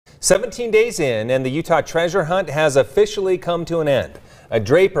17 days in, and the Utah treasure hunt has officially come to an end. A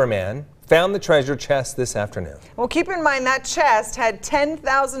Draper man found the treasure chest this afternoon. Well, keep in mind that chest had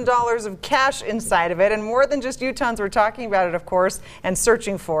 $10,000 of cash inside of it, and more than just Utahns were talking about it, of course, and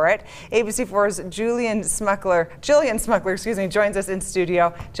searching for it. ABC4's Jillian Smuckler, joins us in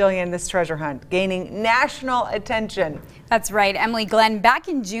studio. Jillian, this treasure hunt gaining national attention. That's right, Emily Glenn. Back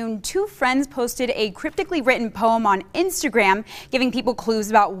in June, two friends posted a cryptically written poem on Instagram, giving people clues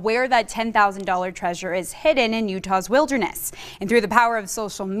about where that $10,000 treasure is hidden in Utah's wilderness. And through the power of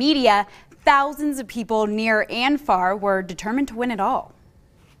social media, thousands of people near and far were determined to win it all.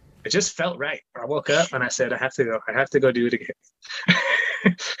 It just felt right. I woke up and I said, I have to go do it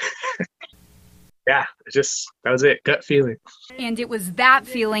again. Yeah, that was it, gut feeling. And it was that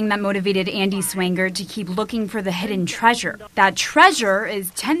feeling that motivated Andy Swanger to keep looking for the hidden treasure. That treasure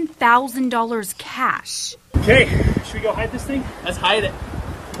is $10,000 cash. Okay, should we go hide this thing? Let's hide it.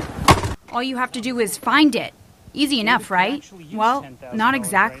 All you have to do is find it. Easy enough, right? Well, not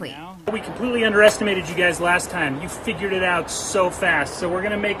exactly. We completely underestimated you guys last time. You figured it out so fast, so we're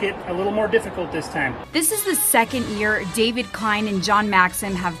going to make it a little more difficult this time. This is the second year David, Cline and John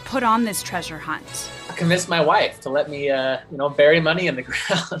Maxim have put on this treasure hunt. I convinced my wife to let me, bury money in the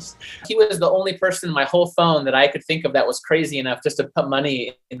ground. He was the only person in my whole phone that I could think of that was crazy enough just to put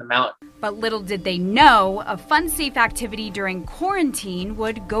money in the mountain. But little did they know, a fun, safe activity during quarantine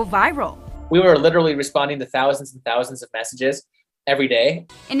would go viral. We were literally responding to thousands and thousands of messages every day.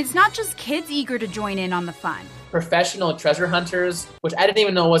 And it's not just kids eager to join in on the fun. Professional treasure hunters, which I didn't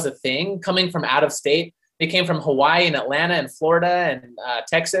even know was a thing, coming from out of state. They came from Hawaii and Atlanta and Florida and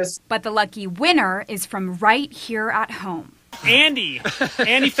Texas. But the lucky winner is from right here at home. Andy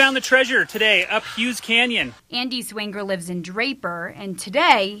found the treasure today up Heughs Canyon. Andy Swanger lives in Draper, and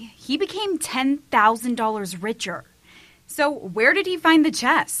today he became $10,000 richer. So where did he find the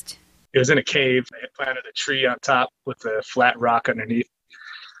chest? It was in a cave. I had planted a tree on top with a flat rock underneath.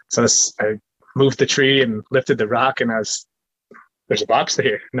 So I moved the tree and lifted the rock, and there's a box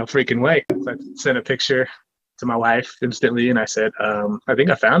there. No freaking way. So I sent a picture to my wife instantly, and I said, I think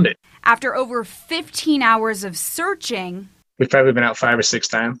I found it. After over 15 hours of searching, we've probably been out 5 or 6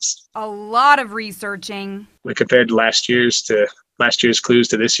 times. A lot of researching. We compared last year's clues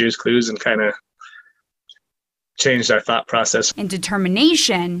to this year's clues and kind of changed our thought process. And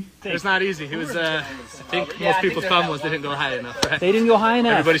determination. It's not easy. It was, I think most people's problem was they didn't go high enough, right? They didn't go high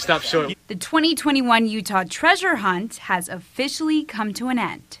enough. Everybody stopped short. The 2021 Utah treasure hunt has officially come to an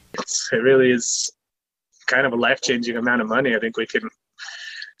end. It really is kind of a life-changing amount of money. I think it's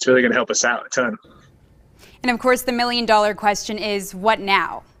really going to help us out a ton. And of course, the million-dollar question is, what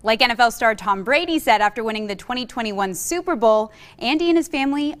now? Like NFL star Tom Brady said after winning the 2021 Super Bowl, Andy and his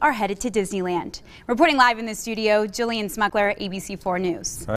family are headed to Disneyland. Reporting live in the studio, Jillian Smuckler, ABC4 News.